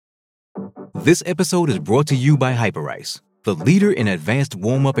This episode is brought to you by Hyperice, the leader in advanced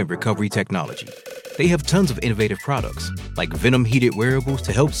warm-up and recovery technology. They have tons of innovative products, like Venom-heated wearables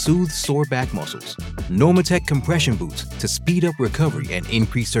to help soothe sore back muscles, Normatec compression boots to speed up recovery and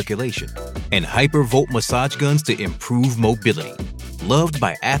increase circulation, and Hypervolt massage guns to improve mobility. Loved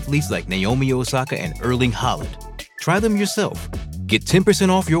by athletes like Naomi Osaka and Erling Haaland. Try them yourself. Get 10%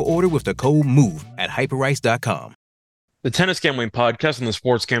 off your order with the code MOVE at hyperice.com. The Tennis Gambling Podcast and the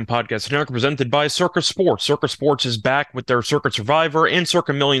Sports Gam Podcast are presented by Circa Sports. Circa Sports is back with their Circa Survivor and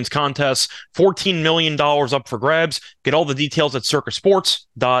Circa Millions contests. $14 million up for grabs. Get all the details at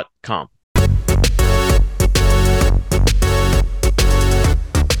circasports.com.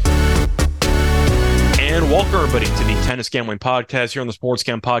 And welcome everybody to the Tennis Gambling Podcast here on the Sports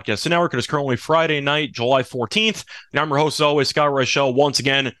Gam Podcast Network. It is currently Friday night, July 14th. And I'm your host, as always, Scott Reichel, once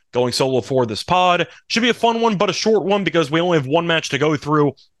again going solo for this pod. Should be a fun one, but a short one because we only have one match to go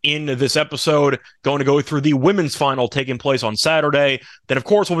through in this episode. Going to go through the women's final taking place on Saturday. Then, of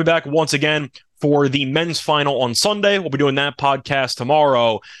course, we'll be back once again for the men's final on Sunday. We'll be doing that podcast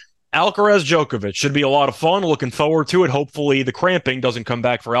tomorrow. Alcaraz Djokovic should be a lot of fun. Looking forward to it. Hopefully the cramping doesn't come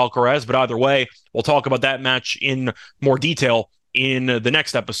back for Alcaraz, but either way, we'll talk about that match in more detail in the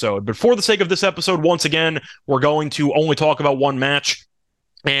next episode. But for the sake of this episode, once again, we're going to only talk about one match,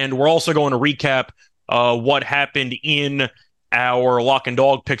 and we're also going to recap what happened in our lock and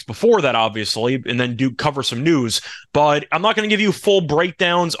dog picks before that, obviously, and then do cover some news. But I'm not going to give you full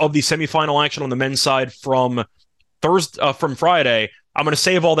breakdowns of the semifinal action on the men's side from Friday. I'm going to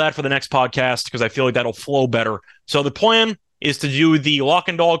save all that for the next podcast because I feel like that'll flow better. So the plan is to do the lock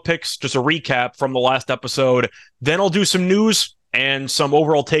and dog picks, just a recap from the last episode. Then I'll do some news and some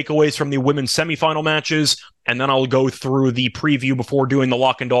overall takeaways from the women's semifinal matches. And then I'll go through the preview before doing the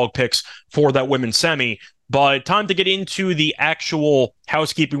lock and dog picks for that women's semi. But time to get into the actual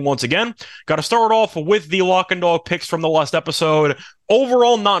housekeeping once again. Got to start off with the lock and dog picks from the last episode.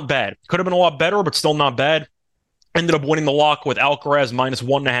 Overall, not bad. Could have been a lot better, but still not bad. Ended up winning the lock with Alcaraz minus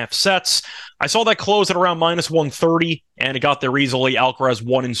 1.5 sets. I saw that close at around minus 130, and it got there easily. Alcaraz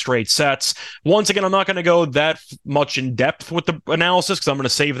won in straight sets. Once again, I'm not going to go that much in depth with the analysis because I'm going to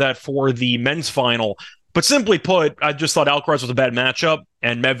save that for the men's final. But simply put, I just thought Alcaraz was a bad matchup,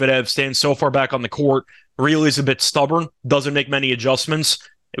 and Medvedev stands so far back on the court, really is a bit stubborn, doesn't make many adjustments.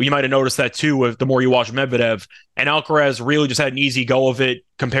 You might have noticed that too the more you watch Medvedev. And Alcaraz really just had an easy go of it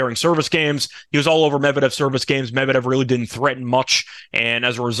comparing service games. He was all over Medvedev's service games. Medvedev really didn't threaten much. And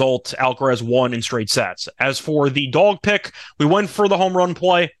as a result, Alcaraz won in straight sets. As for the dog pick, we went for the home run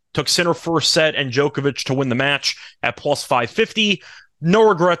play. Took Sinner first set and Djokovic to win the match at plus 550. No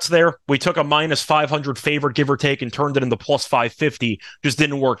regrets there. We took a minus 500 favorite, give or take, and turned it into plus 550. Just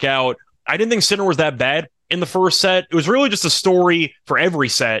didn't work out. I didn't think Sinner was that bad in the first set. It was really just a story for every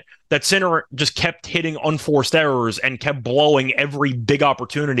set that Sinner just kept hitting unforced errors and kept blowing every big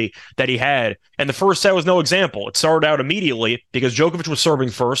opportunity that he had. And the first set was no example. It started out immediately because Djokovic was serving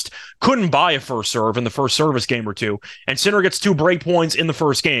first, couldn't buy a first serve in the first service game or two, and Sinner gets 2 break points in the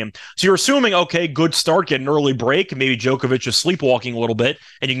first game. So you're assuming, okay, good start, get an early break, maybe Djokovic is sleepwalking a little bit,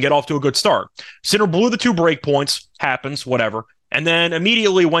 and you can get off to a good start. Sinner blew the 2 break points, happens, whatever. And then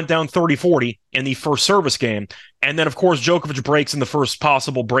immediately went down 30-40 in the first service game. And then, of course, Djokovic breaks in the first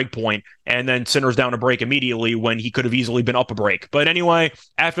possible break point, and then Sinner's down a break immediately when he could have easily been up a break. But anyway,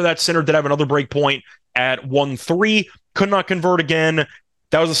 after that, Sinner did have another break point at 1-3, could not convert again.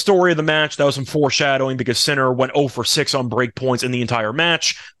 That was the story of the match. That was some foreshadowing because Sinner went 0 for 6 on break points in the entire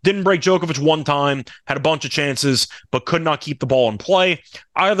match. Didn't break Djokovic one time, had a bunch of chances, but could not keep the ball in play.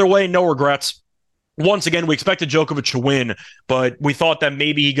 Either way, no regrets. Once again, we expected Djokovic to win, but we thought that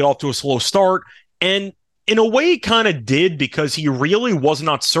maybe he'd get off to a slow start. And in a way, he kind of did because he really was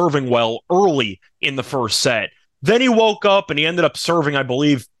not serving well early in the first set. Then he woke up and he ended up serving, I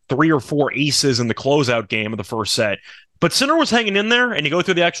believe, 3 or 4 aces in the closeout game of the first set. But Sinner was hanging in there, and you go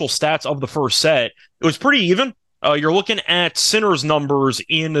through the actual stats of the first set, it was pretty even. You're looking at Sinner's numbers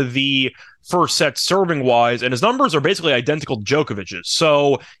in the first set serving-wise, and his numbers are basically identical to Djokovic's.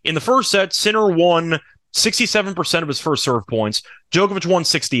 So in the first set, Sinner won 67% of his first serve points. Djokovic won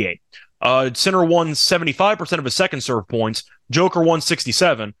 68. Sinner won 75% of his second serve points. Joker won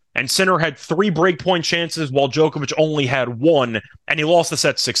 67. And Sinner had 3 breakpoint chances while Djokovic only had 1, and he lost the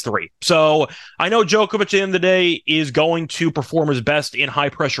set 6-3. So I know Djokovic at the end of the day is going to perform his best in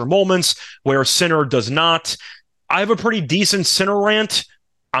high-pressure moments where Sinner does not. I have a pretty decent Sinner rant.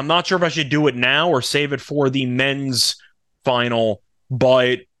 I'm not sure if I should do it now or save it for the men's final,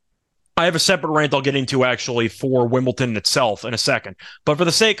 but I have a separate rant I'll get into actually for Wimbledon itself in a second. But for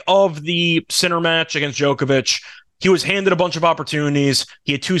the sake of the Sinner match against Djokovic, he was handed a bunch of opportunities.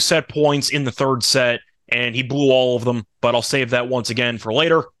 He had 2 set points in the third set, and he blew all of them, but I'll save that once again for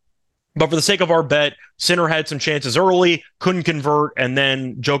later. But for the sake of our bet, Sinner had some chances early, couldn't convert, and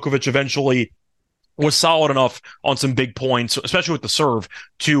then Djokovic eventually was solid enough on some big points, especially with the serve,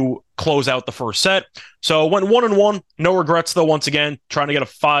 to close out the first set. So went 1-1. No regrets, though, once again, trying to get a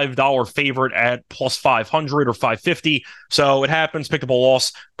 $5 favorite at plus 500 or 550. So it happens, picked up a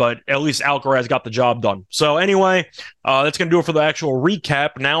loss, but at least Alcaraz got the job done. So anyway, that's going to do it for the actual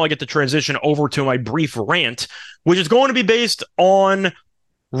recap. Now I get to transition over to my brief rant, which is going to be based on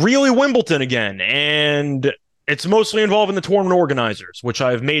really Wimbledon again. And it's mostly involving the tournament organizers, which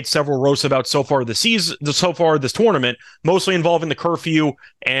I've made several roasts about so far this season, so far this tournament, mostly involving the curfew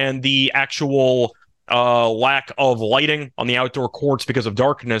and the actual lack of lighting on the outdoor courts because of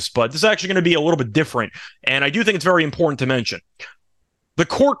darkness. But this is actually going to be a little bit different, and I do think it's very important to mention. The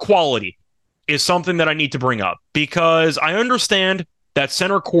court quality is something that I need to bring up because I understand that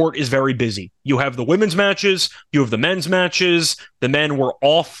center court is very busy. You have the women's matches, you have the men's matches. The men were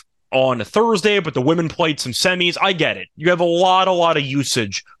off on a Thursday, but the women played some semis. I get it. You have a lot of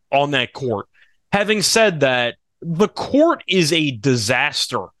usage on that court. Having said that, the court is a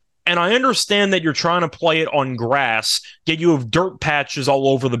disaster. And I understand that you're trying to play it on grass, yet you have dirt patches all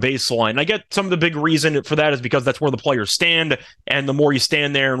over the baseline. I get some of the big reason for that is because that's where the players stand, and the more you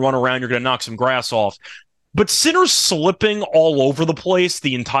stand there and run around, you're going to knock some grass off. But Sinner's slipping all over the place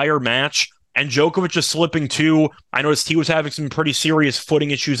the entire match, and Djokovic is slipping too. I noticed he was having some pretty serious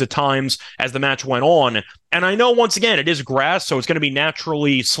footing issues at times as the match went on. And I know, once again, it is grass, so it's going to be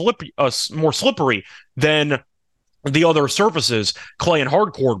naturally more slippery than the other surfaces, clay and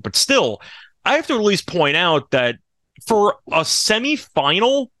hard court. But still, I have to at least point out that for a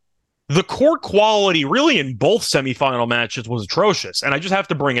semifinal, the court quality really in both semifinal matches was atrocious. And I just have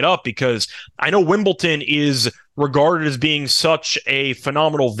to bring it up because I know Wimbledon is regarded as being such a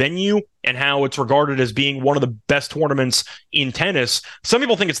phenomenal venue and how it's regarded as being one of the best tournaments in tennis. Some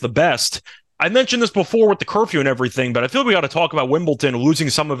people think it's the best. I mentioned this before with the curfew and everything, but I feel we got to talk about Wimbledon losing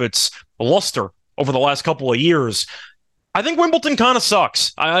some of its luster over the last couple of years. I think Wimbledon kind of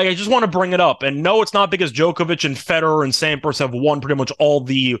sucks. I just want to bring it up. And no, it's not because Djokovic and Federer and Sampras have won pretty much all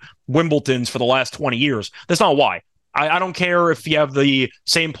the Wimbledons for the last 20 years. That's not why. I don't care if you have the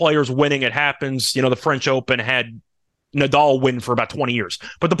same players winning. It happens. You know, the French Open had Nadal win for about 20 years.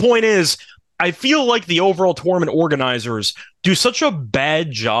 But the point is, I feel like the overall tournament organizers do such a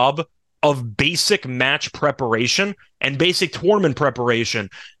bad job of basic match preparation and basic tournament preparation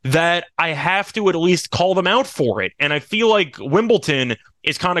that I have to at least call them out for it. And I feel like Wimbledon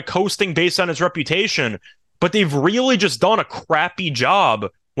is kind of coasting based on its reputation, but they've really just done a crappy job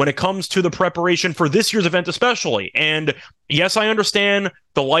when it comes to the preparation for this year's event especially. And yes, I understand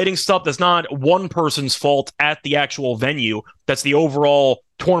the lighting stuff. That's not one person's fault at the actual venue. That's the overall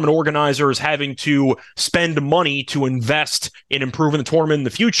tournament organizers having to spend money to invest in improving the tournament in the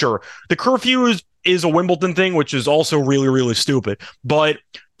future. The curfew is a Wimbledon thing, which is also really, really stupid. But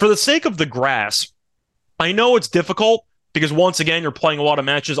for the sake of the grass, I know it's difficult because, once again, you're playing a lot of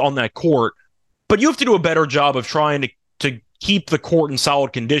matches on that court, but you have to do a better job of trying to keep the court in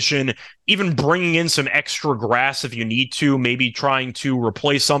solid condition, even bringing in some extra grass if you need to, maybe trying to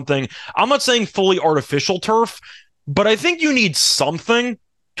replace something. I'm not saying fully artificial turf, but I think you need something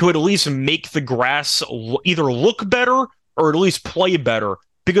to at least make the grass either look better or at least play better.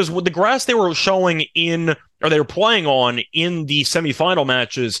 Because with the grass they were showing or they were playing on in the semifinal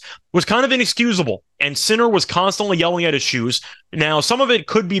matches was kind of inexcusable. And Sinner was constantly yelling at his shoes. Now, some of it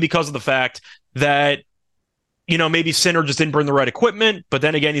could be because of the fact that, you know, maybe Sinner just didn't bring the right equipment, but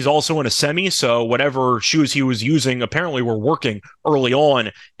then again, he's also in a semi, so whatever shoes he was using apparently were working early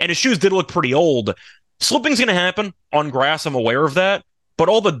on, and his shoes did look pretty old. Slipping's going to happen on grass, I'm aware of that, but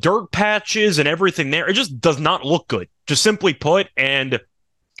all the dirt patches and everything there, it just does not look good, just simply put. And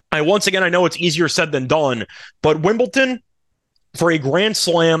I know it's easier said than done, but Wimbledon, for a Grand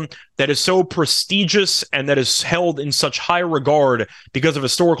Slam that is so prestigious and that is held in such high regard because of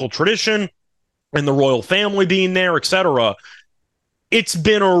historical tradition and the royal family being there, etc., it's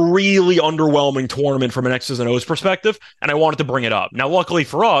been a really underwhelming tournament from an X's and O's perspective, and I wanted to bring it up. Now, luckily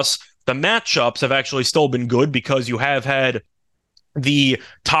for us, the matchups have actually still been good because you have had the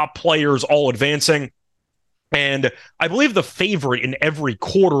top players all advancing, and I believe the favorite in every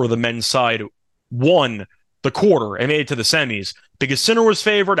quarter of the men's side won the quarter and made it to the semis because Sinner was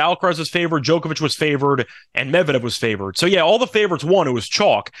favored, Alcaraz was favored, Djokovic was favored, and Medvedev was favored. So yeah, all the favorites won. It was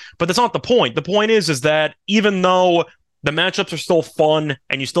chalk, but that's not the point. The point is that even though the matchups are still fun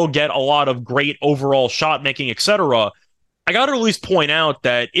and you still get a lot of great overall shot making, etc., I got to at least point out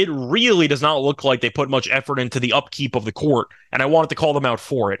that it really does not look like they put much effort into the upkeep of the court, and I wanted to call them out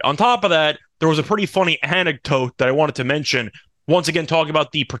for it. On top of that, there was a pretty funny anecdote that I wanted to mention, once again talking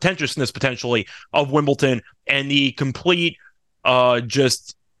about the pretentiousness, potentially, of Wimbledon and the complete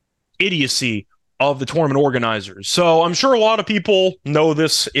just idiocy of the tournament organizers. So I'm sure a lot of people know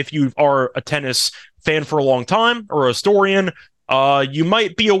this if you are a tennis fan for a long time or a historian. You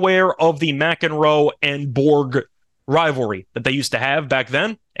might be aware of the McEnroe and Borg rivalry that they used to have back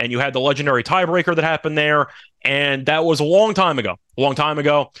then, and you had the legendary tiebreaker that happened there, and that was a long time ago.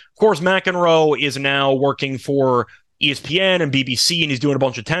 Of course, McEnroe is now working for ESPN and BBC, and he's doing a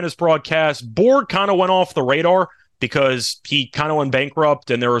bunch of tennis broadcasts. Borg kind of went off the radar because he kind of went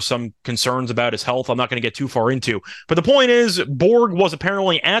bankrupt, and there were some concerns about his health I'm not going to get too far into. But the point is, Borg was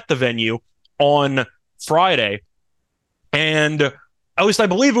apparently at the venue on Friday, and at least I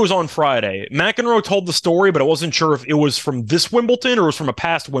believe it was on Friday. McEnroe told the story, but I wasn't sure if it was from this Wimbledon or it was from a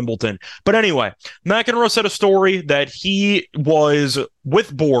past Wimbledon. But anyway, McEnroe said a story that he was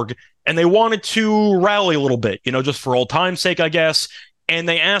with Borg, and they wanted to rally a little bit, just for old time's sake, I guess. And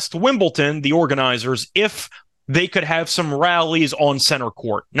they asked Wimbledon, the organizers, if they could have some rallies on center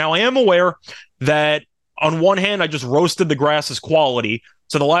court. Now, I am aware that on one hand, I just roasted the grass's quality.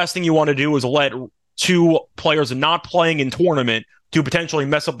 So the last thing you want to do is let two players not playing in tournament to potentially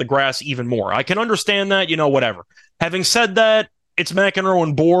mess up the grass even more. I can understand that, whatever. Having said that, it's McEnroe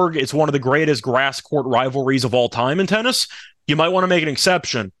and Borg. It's one of the greatest grass court rivalries of all time in tennis. You might want to make an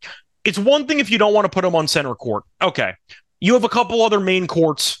exception. It's one thing if you don't want to put them on center court. Okay. You have a couple other main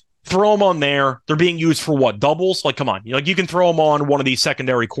courts. Throw them on there. They're being used for what? Doubles? Come on. You can throw them on one of these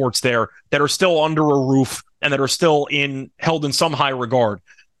secondary courts there that are still under a roof and that are still held in some high regard.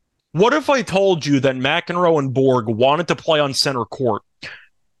 What if I told you that McEnroe and Borg wanted to play on center court,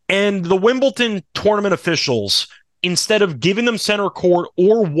 and the Wimbledon tournament officials, instead of giving them center court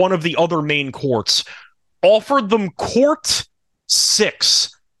or one of the other main courts, offered them court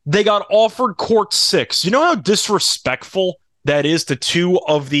 6? They got offered court 6. You know how disrespectful that is to two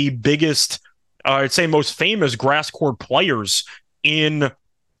of the biggest, I'd say most famous grass court players in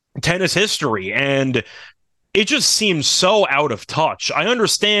tennis history, and it just seems so out of touch. I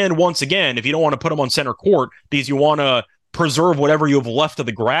understand, once again, if you don't want to put them on center court because you want to preserve whatever you have left of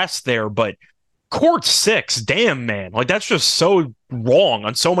the grass there, but court 6, damn, man. That's just so wrong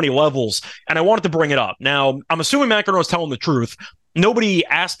on so many levels, and I wanted to bring it up. Now, I'm assuming McEnroe is telling the truth. Nobody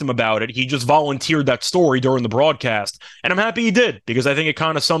asked him about it. He just volunteered that story during the broadcast, and I'm happy he did, because I think it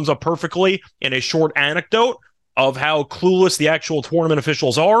kind of sums up perfectly in a short anecdote of how clueless the actual tournament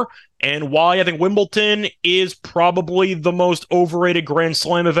officials are, and why I think Wimbledon is probably the most overrated Grand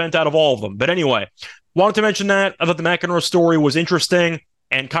Slam event out of all of them. But anyway, wanted to mention that. I thought the McEnroe story was interesting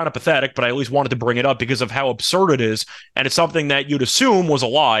and kind of pathetic, but I at least wanted to bring it up because of how absurd it is, and it's something that you'd assume was a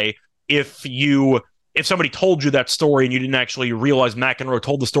lie if somebody told you that story and you didn't actually realize McEnroe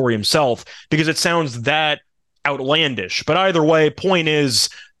told the story himself, because it sounds that outlandish. But either way, point is,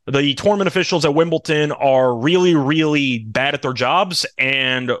 the tournament officials at Wimbledon are really, really bad at their jobs,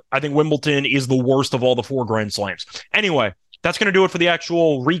 and I think Wimbledon is the worst of all the 4 Grand Slams. Anyway, that's going to do it for the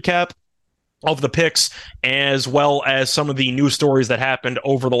actual recap of the picks, as well as some of the news stories that happened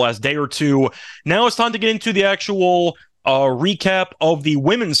over the last day or two. Now it's time to get into the actual recap of the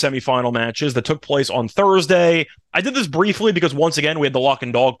women's semifinal matches that took place on Thursday. I did this briefly because, once again, we had the lock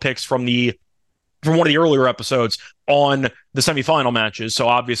and dog picks from one of the earlier episodes on the semifinal matches. So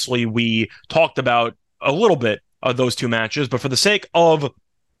obviously we talked about a little bit of those 2 matches, but for the sake of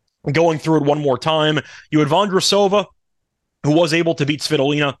going through it one more time, you had Vondrousova, who was able to beat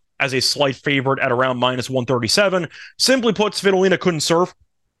Svitolina as a slight favorite at around -137. Simply put, Svitolina couldn't serve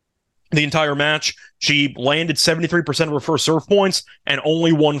the entire match. She landed 73% of her first serve points and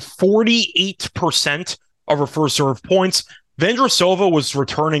only won 48% of her first serve points. Vondrousova was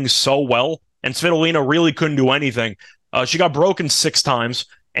returning so well, and Svitolina really couldn't do anything. She got broken 6 times,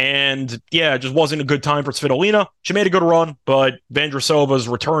 and it just wasn't a good time for Svitolina. She made a good run, but Vondrousova's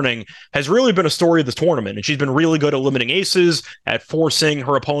returning has really been a story of this tournament, and she's been really good at limiting aces, at forcing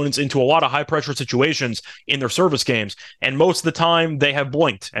her opponents into a lot of high-pressure situations in their service games, and most of the time they have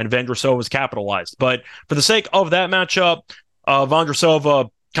blinked, and Vondrousova's capitalized. But for the sake of that matchup, Vondrousova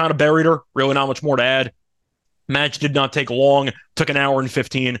kind of buried her, really not much more to add. Match did not take long, took an hour and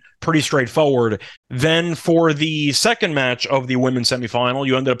 15, pretty straightforward. Then for the second match of the women's semifinal,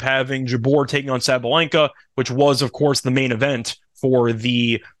 you ended up having Jabeur taking on Sabalenka, which was, of course, the main event for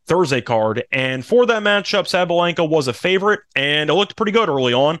the Thursday card. And for that matchup, Sabalenka was a favorite, and it looked pretty good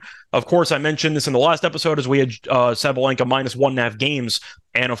early on. Of course, I mentioned this in the last episode as we had Sabalenka minus 1.5 games,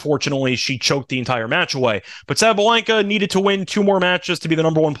 and unfortunately, she choked the entire match away. But Sabalenka needed to win 2 more matches to be the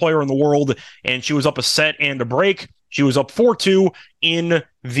number 1 player in the world, and she was up a set and a break. She was up 4-2 in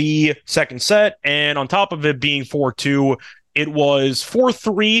the second set, and on top of it being 4-2, it was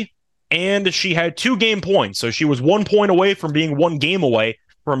 4-3, and she had 2 game points. So she was 1 point away from being 1 game away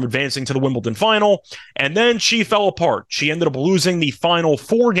from advancing to the Wimbledon final, and then she fell apart. She ended up losing the final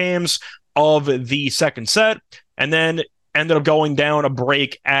 4 games of the second set, and then ended up going down a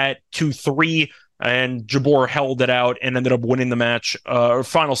break at 2-3, and Jabeur held it out and ended up winning the match,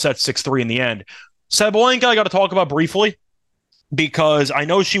 final set 6-3 in the end. Sabalenka, I got to talk about briefly, because I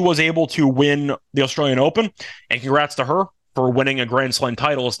know she was able to win the Australian Open, and congrats to her for winning a Grand Slam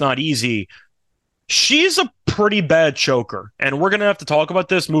title. It's not easy. She's a pretty bad choker, and we're going to have to talk about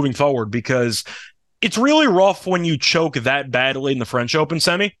this moving forward, because it's really rough when you choke that badly in the French Open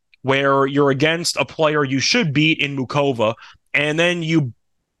semi, where you're against a player you should beat in Mukova, and then you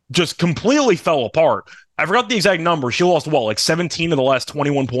just completely fell apart. I forgot the exact number. She lost, like 17 of the last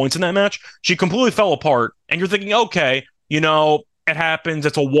 21 points in that match? She completely fell apart, and you're thinking, okay, it happens.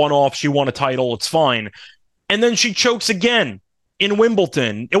 It's a one-off. She won a title. It's fine. And then she chokes again in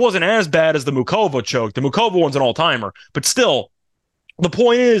Wimbledon. It wasn't as bad as the Mukova choke. The Mukova one's an all-timer. But still, the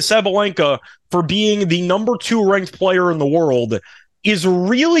point is, Sabalenka, for being the number 2 ranked player in the world, is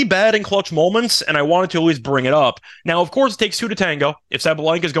really bad in clutch moments, and I wanted to at least bring it up. Now, of course, it takes 2 to tango. If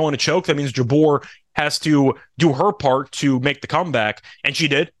Sabalenka is going to choke, that means Jabeur has to do her part to make the comeback, and she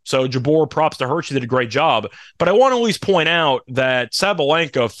did. So Jabeur, props to her. She did a great job. But I want to at least point out that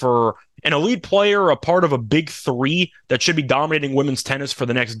Sabalenka, for an elite player, a part of a big 3 that should be dominating women's tennis for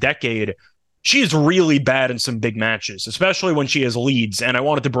the next decade, she's really bad in some big matches, especially when she has leads, and I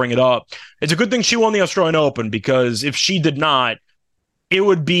wanted to bring it up. It's a good thing she won the Australian Open, because if she did not, it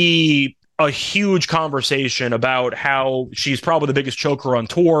would be a huge conversation about how she's probably the biggest choker on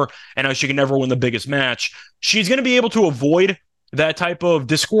tour and how she can never win the biggest match. She's going to be able to avoid that type of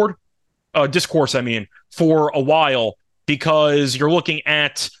discourse, for a while, because you're looking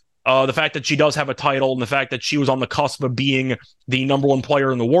at the fact that she does have a title and the fact that she was on the cusp of being the number 1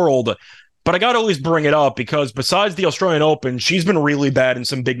 player in the world. But I got to at least bring it up, because besides the Australian Open, she's been really bad in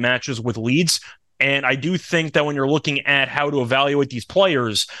some big matches with leads. And I do think that when you're looking at how to evaluate these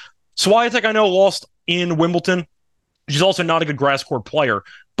players, Swiatek, I know, lost in Wimbledon. She's also not a good grass court player.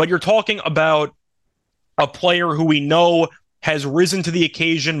 But you're talking about a player who we know has risen to the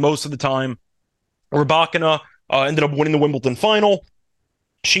occasion most of the time. Rybakina ended up winning the Wimbledon final.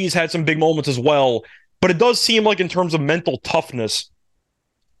 She's had some big moments as well. But it does seem like in terms of mental toughness,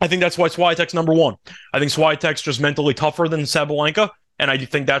 I think that's why Swiatek's number 1. I think Swiatek's just mentally tougher than Sabalenka. And I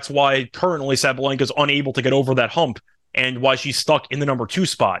think that's why currently Sabalenka is unable to get over that hump, and why she's stuck in the number 2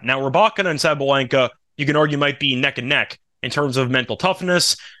 spot. Now, Rybakina and Sabalenka, you can argue, might be neck and neck in terms of mental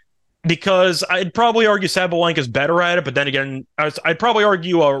toughness, because I'd probably argue Sabalenka's better at it, but then again, I'd probably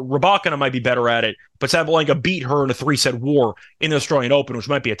argue Rybakina might be better at it, but Sabalenka beat her in a 3-set war in the Australian Open, which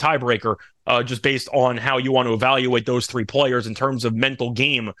might be a tiebreaker, just based on how you want to evaluate those 3 players in terms of mental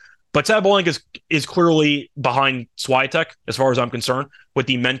game. But Sabalenka is clearly behind Swiatek, as far as I'm concerned, with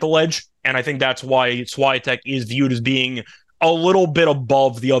the mental edge. And I think that's why Swiatek is viewed as being a little bit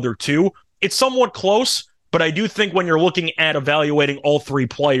above the other 2. It's somewhat close, but I do think when you're looking at evaluating all 3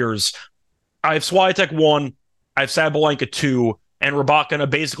 players, I have Swiatek 1, I have Sabalenka 2, and Rybakina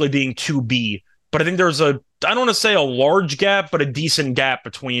basically being 2B. But I think there's I don't want to say a large gap, but a decent gap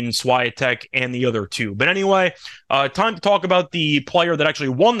between Swiatek and the other 2. But anyway, time to talk about the player that actually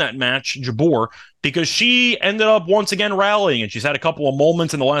won that match, Jabeur, because she ended up once again rallying, and she's had a couple of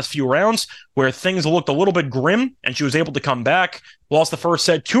moments in the last few rounds where things looked a little bit grim, and she was able to come back, lost the first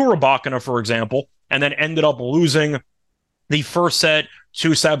set to Rybakina, for example, and then ended up losing the first set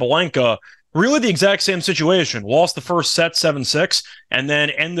to Sabalenka. Really the exact same situation. Lost the first set 7-6, and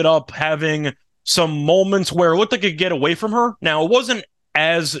then ended up having some moments where it looked like it could get away from her. Now, it wasn't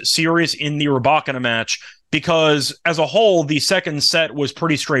as serious in the Rybakina match, because as a whole, the second set was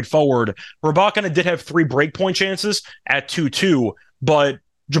pretty straightforward. Rybakina did have 3 breakpoint chances at 2-2, but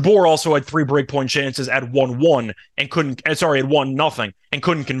Jabeur also had 3 breakpoint chances at 1-1 and couldn't, at 1-0 and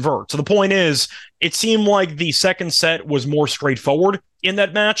couldn't convert. So the point is, it seemed like the second set was more straightforward in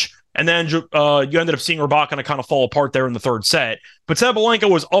that match. And then you ended up seeing Rybakina kind of fall apart there in the third set. But Sabalenka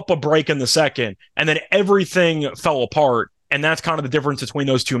was up a break in the second, and then everything fell apart. And that's kind of the difference between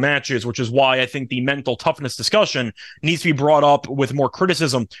those two matches, which is why I think the mental toughness discussion needs to be brought up with more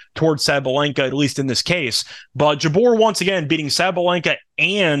criticism towards Sabalenka, at least in this case. But Jabeur, once again, beating Sabalenka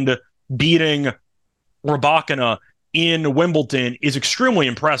and beating Rybakina in Wimbledon is extremely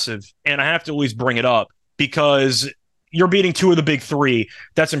impressive. And I have to at least bring it up because you're beating two of the big three.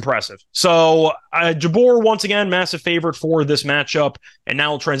 That's impressive. So Jabeur, once again, massive favorite for this matchup. And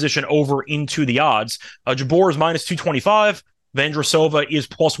now we'll transition over into the odds. Jabeur is minus 225. Vondrousova is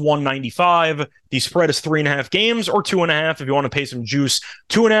plus 195. The spread is 3.5 games, or 2.5 if you want to pay some juice.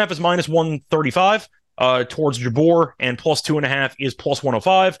 2.5 is minus 135 towards Jabeur, and plus 2.5 is plus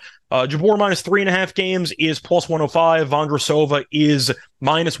 105. Jabeur minus 3.5 games is plus 105. Vondrousova is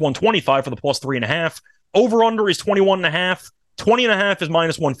minus 125 for the plus 3.5. Over-under is 21.5. 20.5 is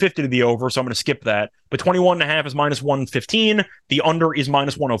minus 150 to the over, so I'm going to skip that. But 21.5 is minus 115. The under is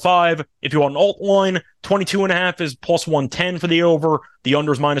minus 105. If you want an alt line, 22.5 is plus 110 for the over. The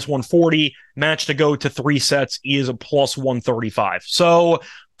under is minus 140. Match to go to 3 sets is a plus 135. So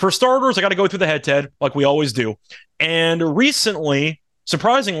for starters, I got to go through the head-to-head like we always do. And recently,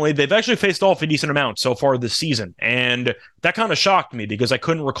 surprisingly, they've actually faced off a decent amount so far this season, and that kind of shocked me because I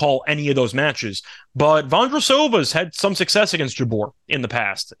couldn't recall any of those matches. But Vondrousova's had some success against Jabeur in the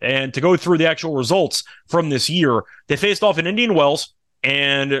past, and to go through the actual results from this year, they faced off in Indian Wells,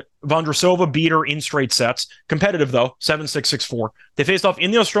 and Vondrousova beat her in straight sets. Competitive, though, 7-6, 6-4. They faced off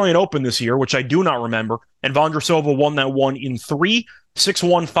in the Australian Open this year, which I do not remember, and Vondrousova won that one in 3,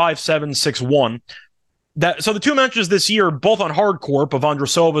 6-1, 5-7, 6-1. So the two matches this year, both on hard court, but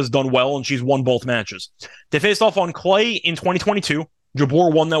Vondrousova has done well, and she's won both matches. They faced off on clay in 2022.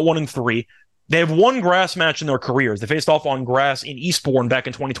 Jabeur won that one in 3. They have one grass match in their careers. They faced off on grass in Eastbourne back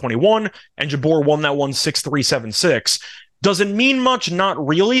in 2021, and Jabeur won that one 6-3, 7-6. Does it mean much? Not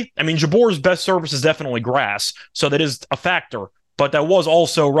really. I mean, Jabeur's best service is definitely grass, so that is a factor. But that was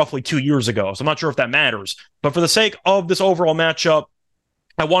also roughly 2 years ago, so I'm not sure if that matters. But for the sake of this overall matchup,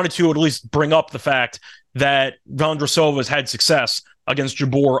 I wanted to at least bring up the fact that Vondrousova has had success against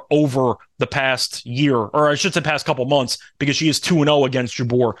Jabeur over the past year, or I should say past couple months, because she is 2-0 against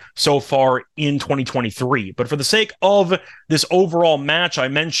Jabeur so far in 2023. But for the sake of this overall match, I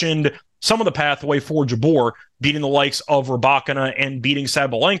mentioned some of the pathway for Jabeur, beating the likes of Rybakina and beating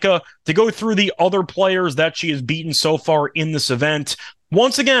Sabalenka. To go through the other players that she has beaten so far in this event,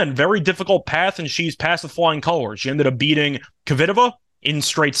 once again, very difficult path, and she's passed with flying colors. She ended up beating Kvitova in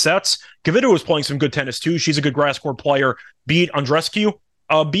straight sets. Kvitova was playing some good tennis too. She's a good grass court player. Beat Andreescu.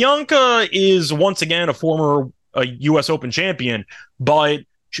 Bianca is once again a former U.S. Open champion, but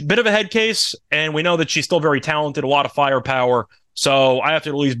she's a bit of a head case, and we know that she's still very talented, a lot of firepower. So I have to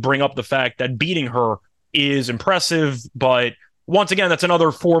at least bring up the fact that beating her is impressive, but once again, that's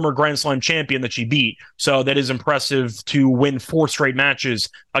another former Grand Slam champion that she beat. So that is impressive to win 4 straight matches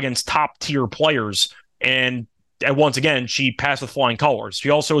against top-tier players. And once again, she passed with flying colors. She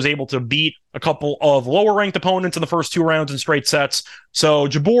also was able to beat a couple of lower-ranked opponents in the first 2 rounds in straight sets. So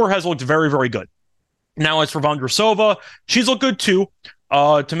Jabeur has looked very, very good. Now, as for Vondrousova, she's looked good too.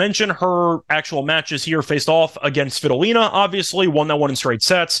 To mention her actual matches here, faced off against Svitolina, obviously, won that one in straight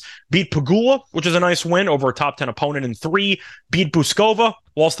sets. Beat Pegula, which is a nice win over a top 10 opponent in 3. Beat Buskova,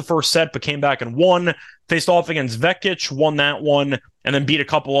 lost the first set, but came back and won. Faced off against Vekic, won that one, and then beat a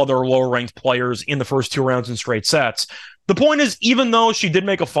couple other lower-ranked players in the first 2 rounds in straight sets. The point is, even though she did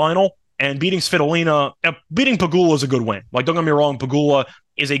make a final, and beating Svitolina, beating Pegula is a good win. Like, don't get me wrong, Pegula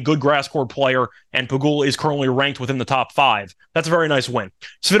is a good grass court player, and Pegula is currently ranked within the top 5. That's a very nice win.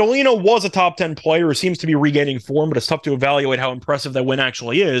 Svitolina was a top 10 player who seems to be regaining form, but it's tough to evaluate how impressive that win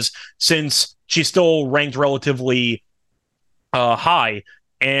actually is, since she's still ranked relatively high.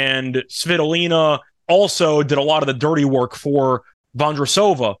 And Svitolina also did a lot of the dirty work for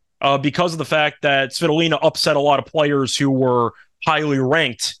Vondrousova because of the fact that Svitolina upset a lot of players who were highly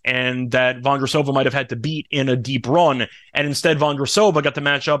ranked and that Vondrousova might have had to beat in a deep run, and instead Vondrousova got to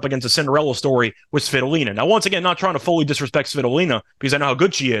match up against a Cinderella story with Svitolina. Now, once again, not trying to fully disrespect Svitolina because I know how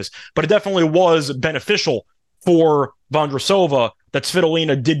good she is, but it definitely was beneficial for Vondrousova that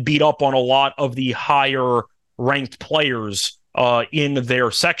Svitolina did beat up on a lot of the higher ranked players in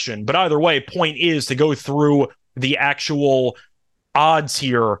their section. But either way, point is to go through the actual odds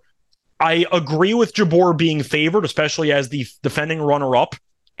here. I agree with Jabeur being favored, especially as the defending runner-up,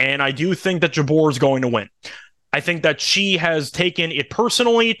 and I do think that Jabeur is going to win. I think that she has taken it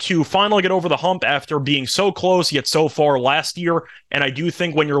personally to finally get over the hump after being so close yet so far last year, and I do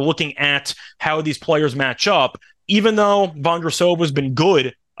think when you're looking at how these players match up, even though Vondrousova has been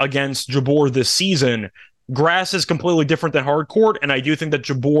good against Jabeur this season, grass is completely different than hard court, and I do think that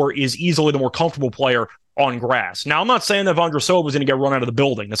Jabeur is easily the more comfortable player on grass. Now, I'm not saying that Vondrousova is going to get run out of the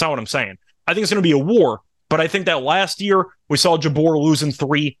building. That's not what I'm saying. I think it's going to be a war, but I think that last year we saw Jabeur losing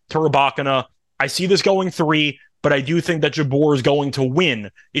 3 to Rybakina. I see this going 3, but I do think that Jabeur is going to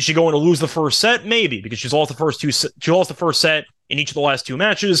win. Is she going to lose the first set? Maybe, because she's lost the first set in each of the last 2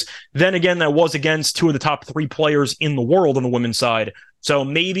 matches. Then again, that was against 2 of the top 3 players in the world on the women's side. So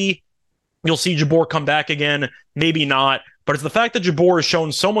maybe you'll see Jabeur come back again, maybe not. But it's the fact that Jabeur has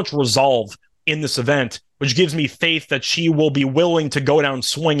shown so much resolve in this event, which gives me faith that she will be willing to go down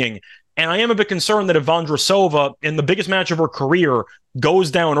swinging. And I am a bit concerned that if Vondrousova, in the biggest match of her career,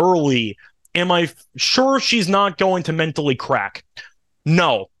 goes down early, am I sure she's not going to mentally crack?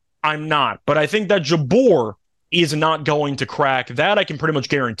 No, I'm not. But I think that Jabeur is not going to crack. That I can pretty much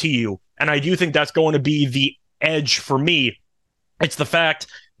guarantee you. And I do think that's going to be the edge for me. It's the fact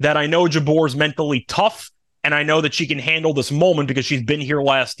that I know Jabeur's mentally tough, and I know that she can handle this moment because she's been here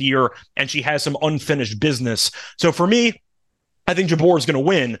last year and she has some unfinished business. So for me, I think Jabeur is going to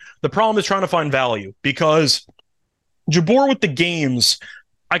win. The problem is trying to find value, because Jabeur with the games,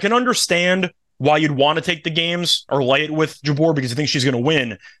 I can understand why you'd want to take the games or lay it with Jabeur because you think she's going to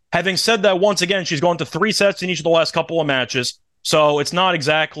win. Having said that, once again, she's gone to 3 sets in each of the last couple of matches. So it's not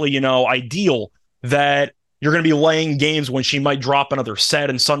exactly, ideal that you're going to be laying games when she might drop another set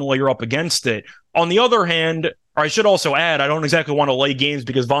and suddenly you're up against it. On the other hand, or I should also add, I don't exactly want to lay games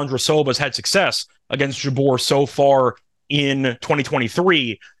because Vondrousova has had success against Jabeur so far in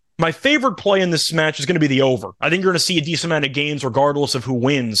 2023. My favorite play in this match is going to be the over. I think you're going to see a decent amount of games regardless of who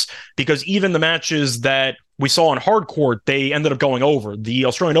wins, because even the matches that we saw on hard court, they ended up going over. The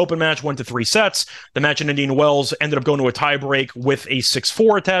Australian Open match went to 3 sets. The match in Indian Wells ended up going to a tiebreak with a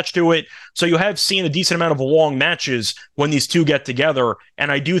 6-4 attached to it. So you have seen a decent amount of long matches when these two get together,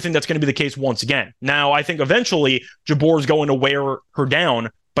 and I do think that's going to be the case once again. Now, I think eventually Jabeur is going to wear her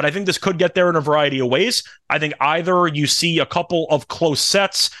down, but I think this could get there in a variety of ways. I think either you see a couple of close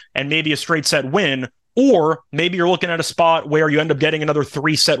sets and maybe a straight set win, or maybe you're looking at a spot where you end up getting another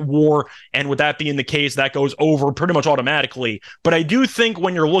 3-set war, and with that being the case, that goes over pretty much automatically. But I do think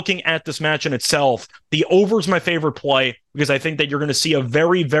when you're looking at this match in itself, the over is my favorite play, because I think that you're going to see a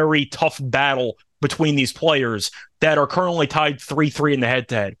very, very tough battle between these players that are currently tied 3-3 in the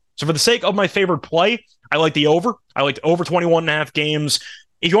head-to-head. So for the sake of my favorite play, I like the over. I like the over 21.5 games.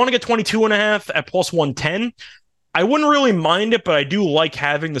 If you want to get 22.5 at plus 110, I wouldn't really mind it, but I do like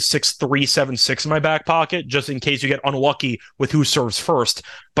having the 6-3, 7-6 in my back pocket, just in case you get unlucky with who serves first.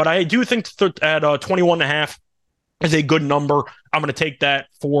 But I do think at 21.5 is a good number. I'm going to take that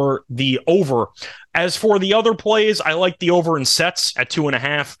for the over. As for the other plays, I like the over in sets at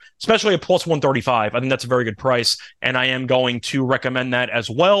 2.5, especially at plus 135. I think that's a very good price, and I am going to recommend that as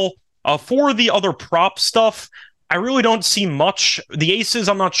well. For the other prop stuff, I really don't see much. The aces,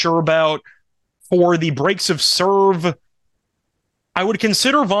 I'm not sure about. For the breaks of serve, I would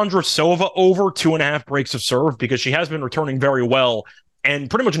consider Vondrousova over 2.5 breaks of serve, because she has been returning very well, and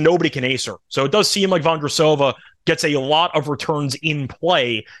pretty much nobody can ace her. So it does seem like Vondrousova gets a lot of returns in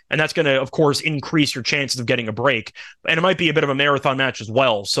play, and that's going to, of course, increase your chances of getting a break. And it might be a bit of a marathon match as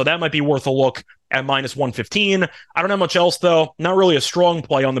well, so that might be worth a look at minus 115. I don't have much else, though. Not really a strong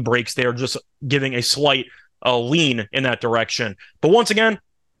play on the breaks there, just giving a slight lean in that direction. But once again,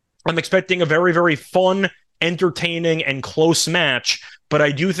 I'm expecting a very, very fun, entertaining, and close match, but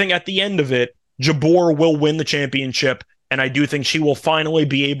I do think at the end of it, Jabeur will win the championship, and I do think she will finally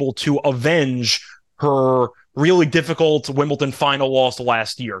be able to avenge her really difficult Wimbledon final loss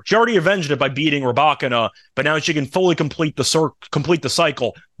last year. She already avenged it by beating Rybakina, but now she can fully complete the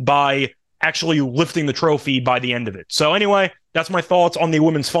cycle by actually lifting the trophy by the end of it. So anyway, that's my thoughts on the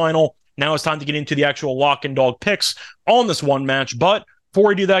women's final. Now it's time to get into the actual lock and dog picks on this one match, but before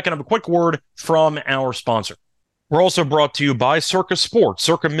we do that, can I have a quick word from our sponsor? We're also brought to you by Circa Sports.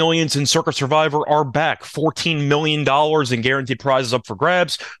 Circa Millions and Circa Survivor are back. $14 million in guaranteed prizes up for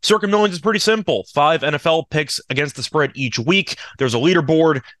grabs. Circa Millions is pretty simple. 5 NFL picks against the spread each week. There's a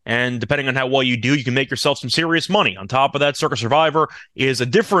leaderboard, and depending on how well you do, you can make yourself some serious money. On top of that, Circa Survivor is a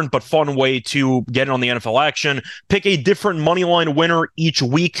different but fun way to get in on the NFL action. Pick a different moneyline winner each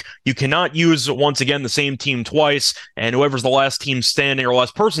week. You cannot use, once again, the same team twice, and whoever's the last team standing or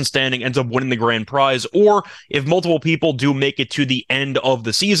last person standing ends up winning the grand prize. Or if multiple people do make it to the end of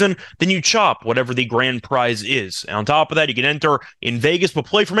the season, then you chop whatever the grand prize is. And on top of that, you can enter in Vegas, but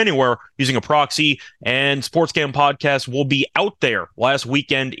play from anywhere using a proxy. And Sports Cam Podcast will be out there last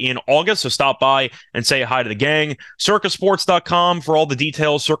weekend in August, so stop by and say hi to the gang. Circasports.com for all the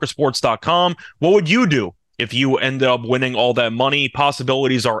details, circasports.com. What would you do if you ended up winning all that money.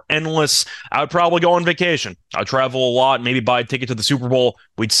 Possibilities are endless. I would probably go on vacation. I'd travel a lot, maybe buy a ticket to the Super Bowl.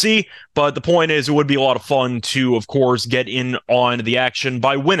 We'd see. But the point is, it would be a lot of fun to, of course, get in on the action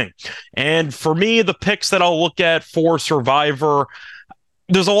by winning. And for me, the picks that I'll look at for Survivor,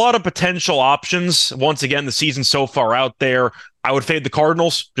 there's a lot of potential options. Once again, the season's so far out there. I would fade the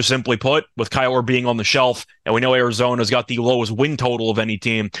Cardinals, just simply put, with Kyler being on the shelf, and we know Arizona's got the lowest win total of any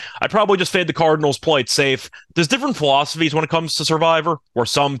team. I'd probably just fade the Cardinals, play it safe. There's different philosophies when it comes to Survivor, where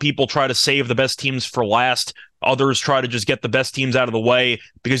some people try to save the best teams for last. Others try to just get the best teams out of the way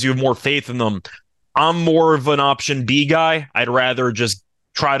because you have more faith in them. I'm more of an option B guy. I'd rather just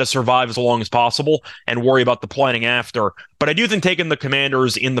try to survive as long as possible and worry about the planning after. But I do think taking the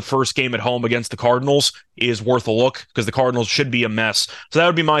Commanders in the first game at home against the Cardinals is worth a look because the Cardinals should be a mess. So that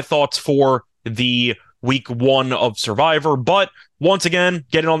would be my thoughts for the week 1 of Survivor. But once again,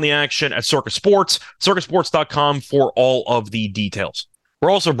 get in on the action at Circus Sports, circusports.com for all of the details. We're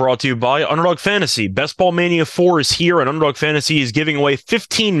also brought to you by Underdog Fantasy. Best Ball Mania 4 is here, and Underdog Fantasy is giving away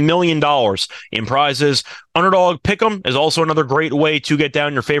 $15 million in prizes. Underdog Pick'em is also another great way to get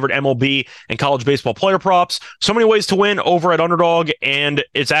down your favorite MLB and college baseball player props. So many ways to win over at Underdog, and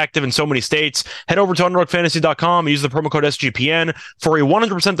it's active in so many states. Head over to UnderdogFantasy.com, use the promo code SGPN for a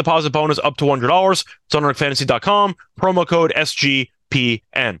 100% deposit bonus up to $100. It's UnderdogFantasy.com, promo code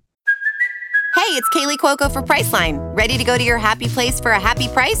SGPN. Hey, it's Kaylee Cuoco for Priceline. Ready to go to your happy place for a happy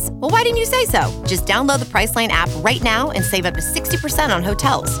price? Well, why didn't you say so? Just download the Priceline app right now and save up to 60% on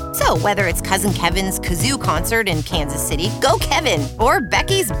hotels. So whether it's Cousin Kevin's Kazoo Concert in Kansas City, go Kevin, or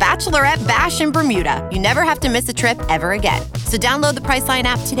Becky's Bachelorette Bash in Bermuda, you never have to miss a trip ever again. So download the Priceline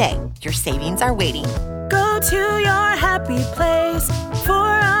app today. Your savings are waiting. Go to your happy place for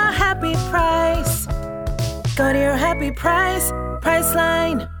a happy price. Go to your happy price,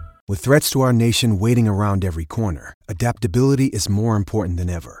 Priceline. With threats to our nation waiting around every corner, adaptability is more important than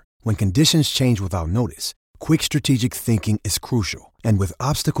ever. When conditions change without notice, quick strategic thinking is crucial. And with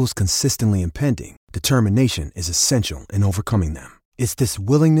obstacles consistently impending, determination is essential in overcoming them. It's this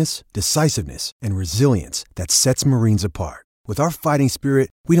willingness, decisiveness, and resilience that sets Marines apart. With our fighting spirit,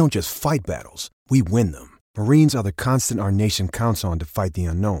 we don't just fight battles, we win them. Marines are the constant our nation counts on to fight the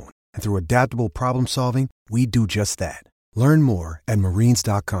unknown. And through adaptable problem solving, we do just that. Learn more at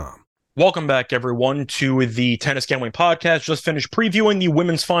marines.com. Welcome back, everyone, to the Tennis Gambling Podcast. Just finished previewing the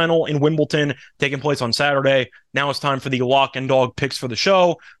women's final in Wimbledon, taking place on Saturday. Now it's time for the lock and dog picks for the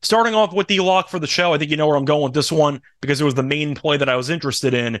show. Starting off with the lock for the show, I think you know where I'm going with this one because it was the main play that I was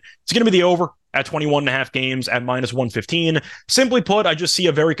interested in. It's going to be the over at 21.5 games at -115. Simply put, I just see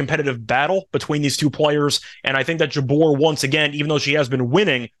a very competitive battle between these two players, and I think that Jabeur, once again, even though she has been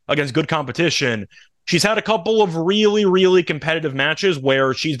winning against good competition, she's had a couple of really, really competitive matches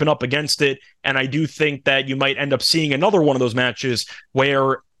where she's been up against it, and I do think that you might end up seeing another one of those matches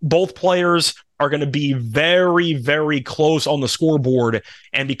where both players are going to be very, very close on the scoreboard,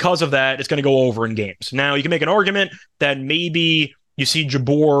 and because of that, it's going to go over in games. Now, you can make an argument that maybe you see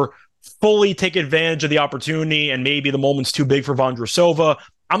Jabeur fully take advantage of the opportunity, and maybe the moment's too big for Vondrousova.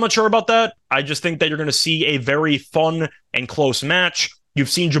 I'm not sure about that. I just think that you're going to see a very fun and close match. You've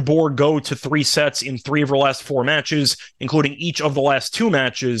seen Jabeur go to 3 sets in 3 of her last 4 matches, including each of the last 2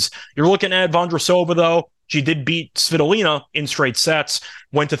 matches. You're looking at Vondrousova, though. She did beat Svitolina in straight sets.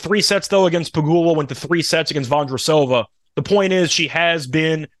 Went to 3 sets, though, against Pegula. Went to 3 sets against Vondrousova. The point is she has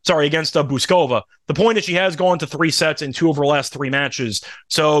been, against Buskova. The point is she has gone to 3 sets in 2 of her last 3 matches.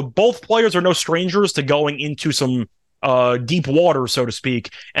 So both players are no strangers to going into some deep water, so to speak.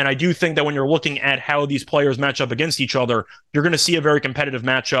 And I do think that when you're looking at how these players match up against each other, you're going to see a very competitive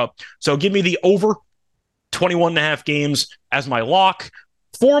matchup. So give me the over 21.5 games as my lock.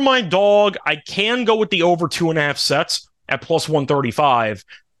 For my dog, I can go with the over 2.5 sets at +135.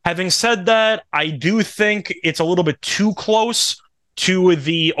 Having said that, I do think it's a little bit too close to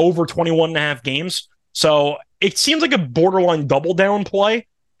the over 21.5 games. So it seems like a borderline double down play.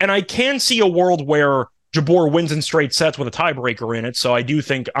 And I can see a world where Jabeur wins in straight sets with a tiebreaker in it. So I do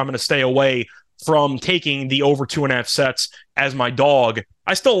think I'm going to stay away from taking the over 2.5 sets as my dog.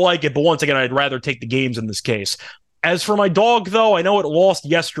 I still like it, but once again, I'd rather take the games in this case. As for my dog, though, I know it lost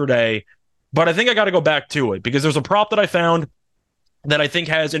yesterday, but I think I got to go back to it because there's a prop that I found that I think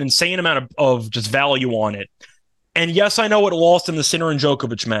has an insane amount of just value on it. And yes, I know it lost in the Sinner and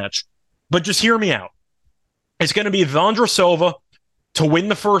Djokovic match, but just hear me out. It's going to be Vondrousova to win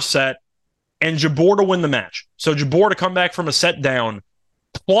the first set and Jabeur to win the match. So Jabeur to come back from a set down,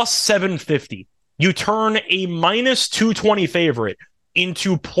 +750. You turn a -220 favorite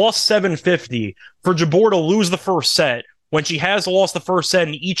into +750 for Jabeur to lose the first set when she has lost the first set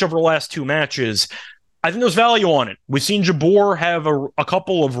in each of her last 2 matches. I think there's value on it. We've seen Jabeur have a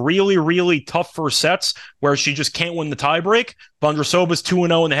couple of really, really tough first sets where she just can't win the tiebreak. Vondrousova's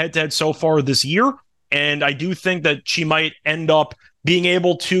 2-0 in the head-to-head so far this year, and I do think that she might end up being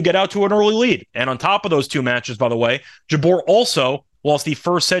able to get out to an early lead. And on top of those two matches, by the way, Jabeur also lost the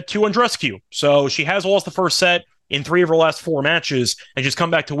first set to Andreescu. So she has lost the first set in 3 of her last 4 matches, and she's come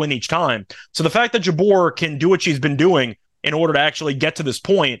back to win each time. So the fact that Jabeur can do what she's been doing in order to actually get to this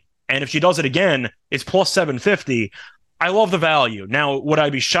point, and if she does it again, it's plus 750. I love the value. Now, would I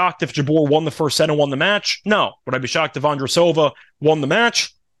be shocked if Jabeur won the first set and won the match? No. Would I be shocked if Vondrousova won the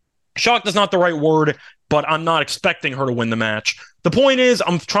match? Shocked is not the right word, but I'm not expecting her to win the match. The point is,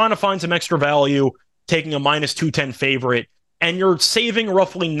 I'm trying to find some extra value, taking a minus 210 favorite, and you're saving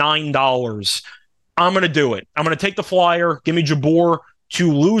roughly $9. I'm going to do it. I'm going to take the flyer. Give me Jabeur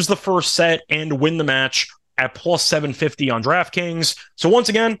to lose the first set and win the match at plus 750 on DraftKings. So once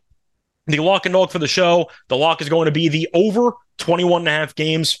again, the lock and dog for the show, the lock is going to be the over 21.5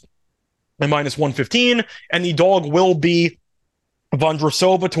 games and minus 115, and the dog will be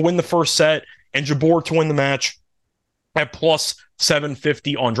Vondrousova to win the first set and Jabeur to win the match at plus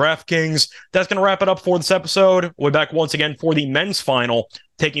 750 on DraftKings. That's going to wrap it up for this episode. We'll be back once again for the men's final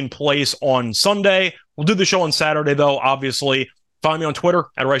taking place on Sunday. We'll do the show on Saturday, though, obviously. Find me on Twitter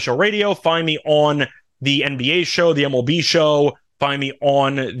at Rice Show Radio. Find me on the NBA show, the MLB show. Find me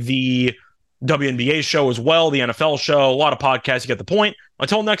on the WNBA show as well, the NFL show. A lot of podcasts, you get the point.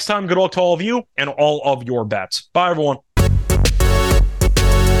 Until next time, good luck to all of you and all of your bets. Bye, everyone.